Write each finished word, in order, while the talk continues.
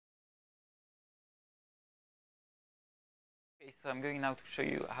Okay, so I'm going now to show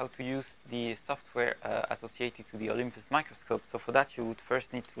you how to use the software associated to the Olympus microscope. So for that you would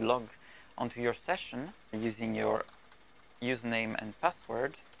first need to log onto your session using your username and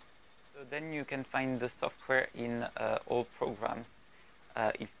password. So then you can find the software in all programs.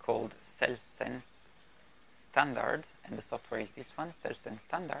 It's called CellSense Standard, and the software is this one, CellSense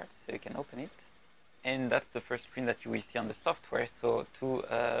Standard, so you can open it. And that's the first screen that you will see on the software. So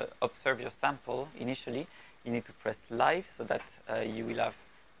to observe your sample initially, you need to press live so that you will have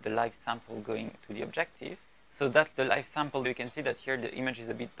the live sample going to the objective. So that's the live sample. You can see that here the image is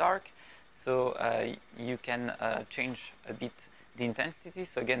a bit dark. So you can change a bit the intensity.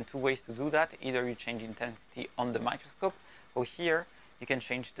 So again, two ways to do that. Either you change intensity on the microscope, or here you can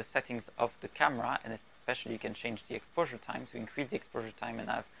change the settings of the camera, and especially you can change the exposure time to increase the exposure time and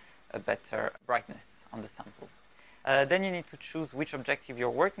have a better brightness on the sample. Then you need to choose which objective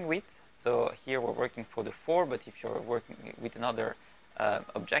you're working with. So here we're working for the 4, but if you're working with another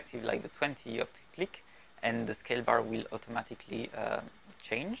objective like the 20, you have to click and the scale bar will automatically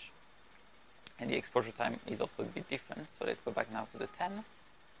change. And the exposure time is also a bit different. So let's go back now to the 10.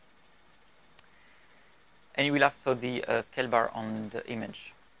 And you will have so the scale bar on the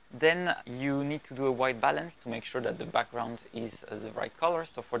image. Then you need to do a white balance to make sure that the background is the right color.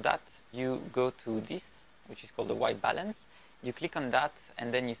 So for that, you go to this, which is called the white balance. You click on that,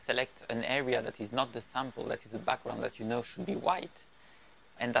 and then you select an area that is not the sample, that is a background that you know should be white.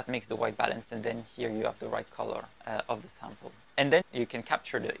 And that makes the white balance, and then here you have the right color of the sample. And then you can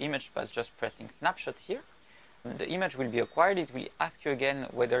capture the image by just pressing snapshot here. The image will be acquired. It will ask you again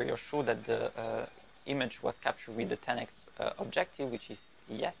whether you're sure that the image was captured with the 10x objective, which is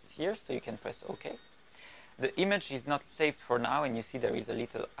yes here, so you can press OK. The image is not saved for now, and you see there is a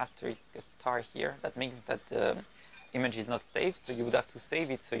little asterisk, a star here. That means that the image is not saved, so you would have to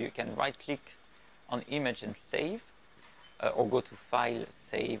save it. So you can right-click on image and save, or go to File,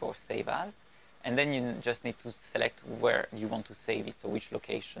 Save, or Save As. And then you just need to select where you want to save it, so which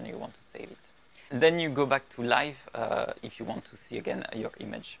location you want to save it. And then you go back to live if you want to see again your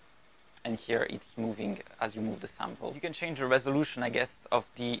image. And here it's moving as you move the sample. You can change the resolution, I guess, of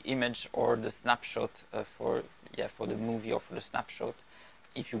the image or the snapshot for the movie or for the snapshot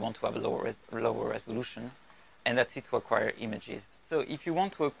if you want to have a lower resolution. And that's it to acquire images. So if you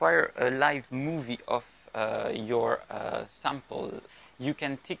want to acquire a live movie of your sample, you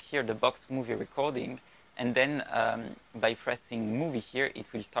can tick here the box movie recording, and then by pressing movie here,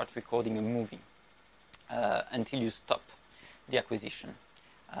 it will start recording a movie until you stop the acquisition.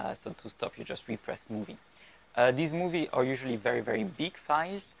 So to stop, you just repress movie. These movies are usually very, very big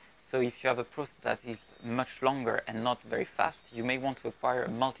files. So if you have a process that is much longer and not very fast, you may want to acquire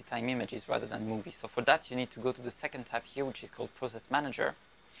multi-time images rather than movies. So for that, you need to go to the second tab here, which is called Process Manager.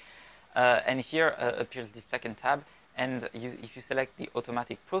 And here appears the second tab. And if you select the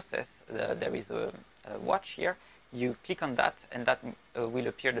automatic process, there is a watch here. You click on that, and that will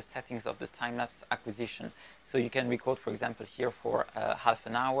appear the settings of the time-lapse acquisition. So you can record, for example, here for half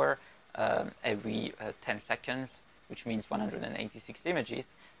an hour, every 10 seconds, which means 186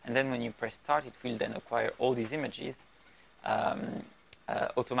 images. And then when you press start, it will then acquire all these images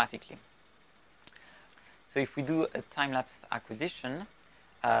automatically. So if we do a time-lapse acquisition,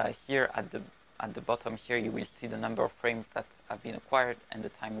 here at the bottom here, you will see the number of frames that have been acquired and the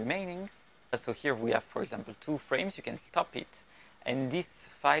time remaining. So here we have, for example, 2 frames. You can stop it, and this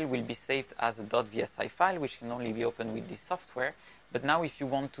file will be saved as a .vsi file, which can only be opened with this software. But now if you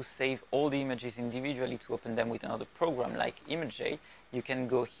want to save all the images individually to open them with another program like ImageJ, you can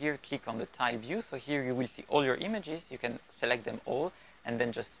go here, click on the tile view. So here you will see all your images. You can select them all, and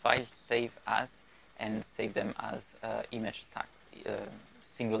then just File, Save As, and save them as image stack,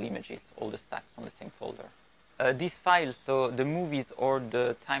 single images, all the stacks on the same folder. These files, so the movies or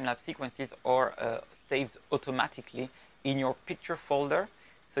the time-lapse sequences, are saved automatically in your picture folder.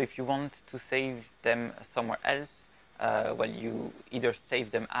 So if you want to save them somewhere else, well, you either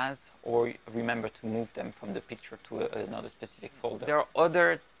save them as, or remember to move them from the picture to another specific folder. There are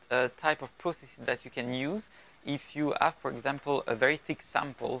other type of processes that you can use. If you have, for example, a very thick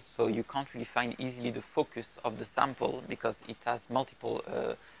sample, so you can't really find easily the focus of the sample because it has multiple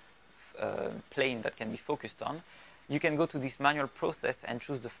plane that can be focused on, you can go to this manual process and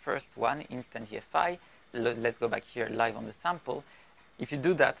choose the first one, Instant EFI. Let's go back here, live on the sample. If you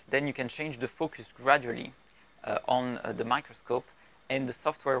do that, then you can change the focus gradually on the microscope, and the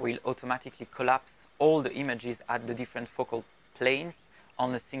software will automatically collapse all the images at the different focal planes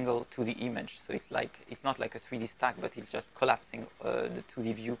on a single 2D image. So it's not like a 3D stack, but it's just collapsing the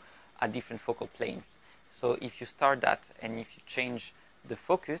 2D view at different focal planes. So if you start that, and if you change the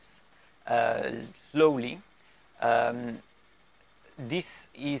focus slowly, this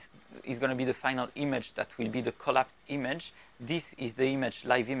is going to be the final image that will be the collapsed image. This is the image,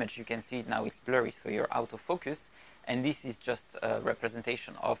 live image. You can see it now, it's blurry, so you're out of focus. And this is just a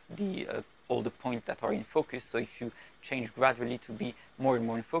representation of the all the points that are in focus. So if you change gradually to be more and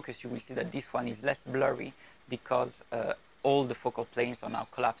more in focus, you will see that this one is less blurry because all the focal planes are now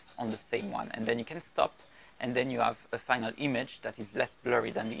collapsed on the same one. And then you can stop, and then you have a final image that is less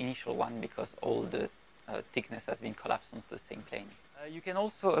blurry than the initial one because all the thickness has been collapsed onto the same plane. You can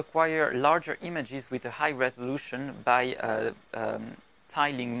also acquire larger images with a high resolution by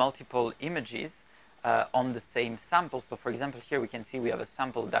tiling multiple images on the same sample. So for example, here we can see we have a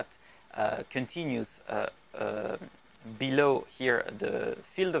sample that continues below here the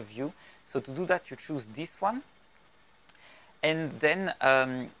field of view. So to do that, you choose this one, and then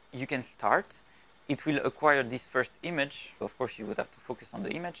you can start. It will acquire this first image. Of course, you would have to focus on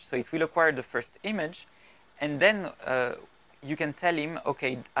the image. So it will acquire the first image, and then you can tell him,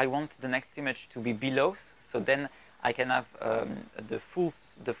 okay, I want the next image to be below. So then I can have the full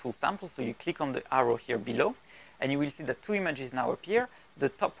sample. So you click on the arrow here below, and you will see that two images now appear. The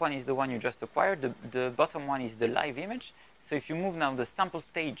top one is the one you just acquired. The bottom one is the live image. So if you move now the sample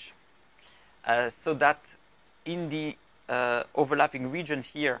stage, so that in the overlapping region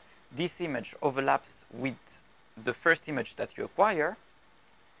here, this image overlaps with the first image that you acquire,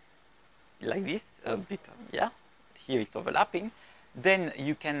 like this, a bit, yeah, here it's overlapping. Then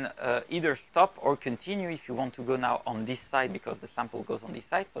you can either stop or continue if you want to go now on this side, because the sample goes on this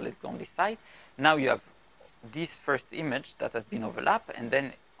side. So let's go on this side. Now you have this first image that has been overlapped, and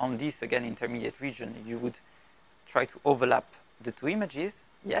then on this, again, intermediate region, you would try to overlap the two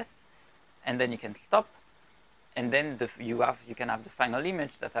images, yes, and then you can stop. And then you can have the final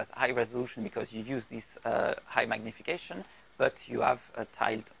image that has high resolution because you use this high magnification, but you have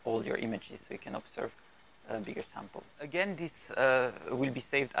tiled all your images, so you can observe a bigger sample. Again, this will be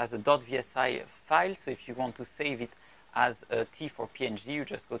saved as a .vsi file, so if you want to save it as a TIFF or PNG, you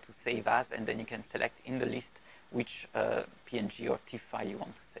just go to Save As, and then you can select in the list which PNG or TIFF file you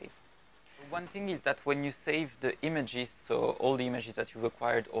want to save. One thing is that when you save the images, so all the images that you've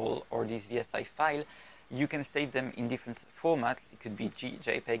acquired or this VSI file, you can save them in different formats. It could be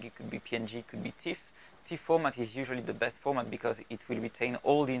JPEG, it could be PNG, it could be TIFF. TIFF format is usually the best format because it will retain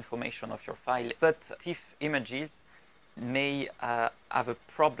all the information of your file. But TIFF images may have a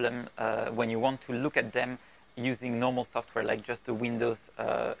problem when you want to look at them using normal software, like just the Windows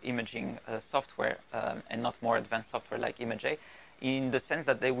imaging software and not more advanced software like ImageJ, in the sense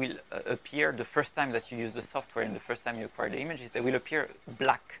that they will appear the first time that you use the software and the first time you acquire the images, they will appear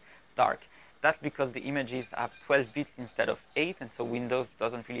black, dark. That's because the images have 12 bits instead of 8, and so Windows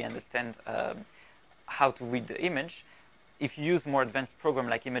doesn't really understand how to read the image. If you use more advanced program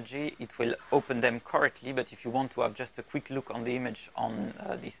like ImageJ, it will open them correctly, but if you want to have just a quick look on the image on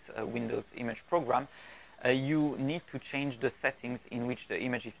this Windows image program, you need to change the settings in which the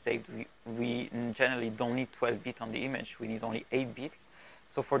image is saved. We generally don't need 12 bits on the image, we need only 8 bits.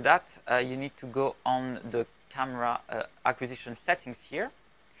 So for that, you need to go on the camera acquisition settings here,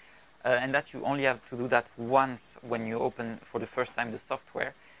 and that you only have to do that once when you open for the first time the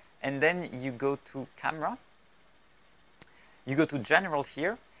software. And then you go to camera, you go to general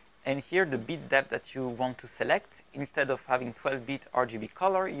here, and here the bit depth that you want to select, instead of having 12-bit RGB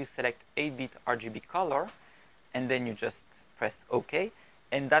color, you select 8-bit RGB color, and then you just press OK,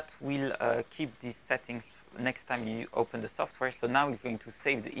 and that will keep these settings next time you open the software. So now it's going to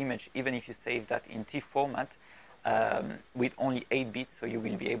save the image, even if you save that in TIFF format, with only 8 bits, so you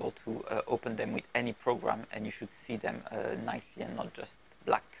will be able to open them with any program, and you should see them nicely and not just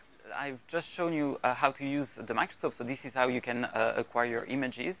black. I've just shown you how to use the microscope, so this is how you can acquire your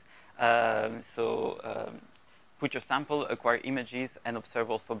images. Put your sample, acquire images, and observe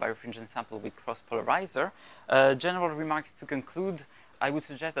also birefringent sample with cross-polarizer. General remarks to conclude. I would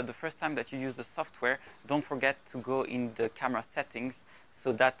suggest that the first time that you use the software, don't forget to go in the camera settings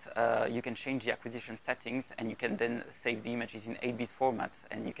so that you can change the acquisition settings, and you can then save the images in 8-bit format,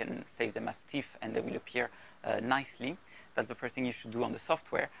 and you can save them as TIFF, and they will appear nicely. That's the first thing you should do on the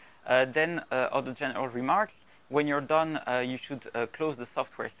software. Then other general remarks. When you're done, you should close the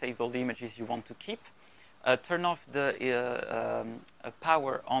software, save all the images you want to keep. Turn off the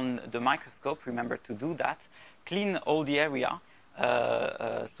power on the microscope. Remember to do that. Clean all the area.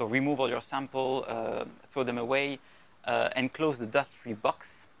 So remove all your sample, throw them away, and close the dust-free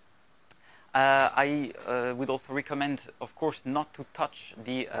box. I would also recommend, of course, not to touch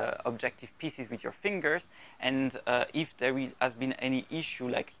the objective pieces with your fingers, and if there has been any issue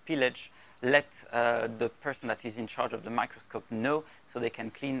like spillage, let the person that is in charge of the microscope know so they can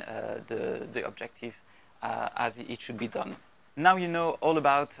clean the objective as it should be done. Now you know all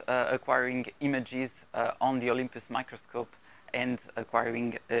about acquiring images on the Olympus microscope and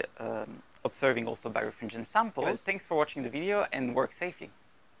observing also birefringent samples. Well, thanks for watching the video and work safely.